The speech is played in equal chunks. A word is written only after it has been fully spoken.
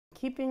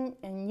keeping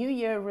a New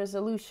Year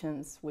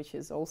resolutions, which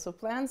is also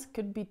plans,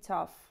 could be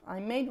tough. I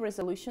made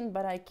resolution,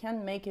 but I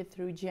can't make it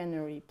through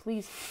January.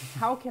 Please,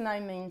 how can I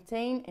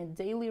maintain a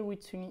daily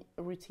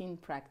routine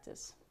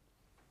practice?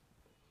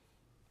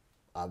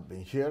 I've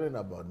been hearing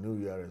about New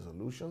Year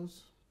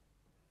resolutions,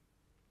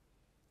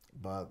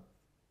 but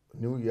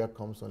New Year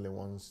comes only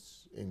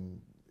once in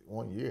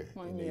 1 year,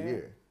 a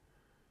year.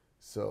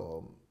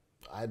 So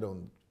I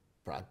don't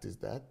practice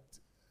that.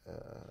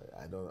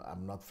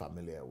 I'm not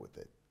familiar with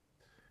it,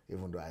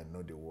 even though I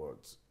know the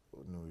words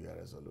New Year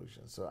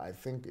resolution. So I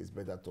think it's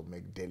better to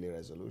make daily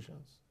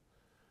resolutions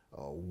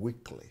or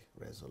weekly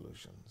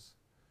resolutions,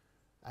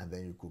 and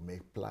then you could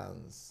make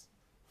plans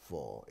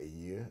for a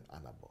year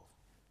and above.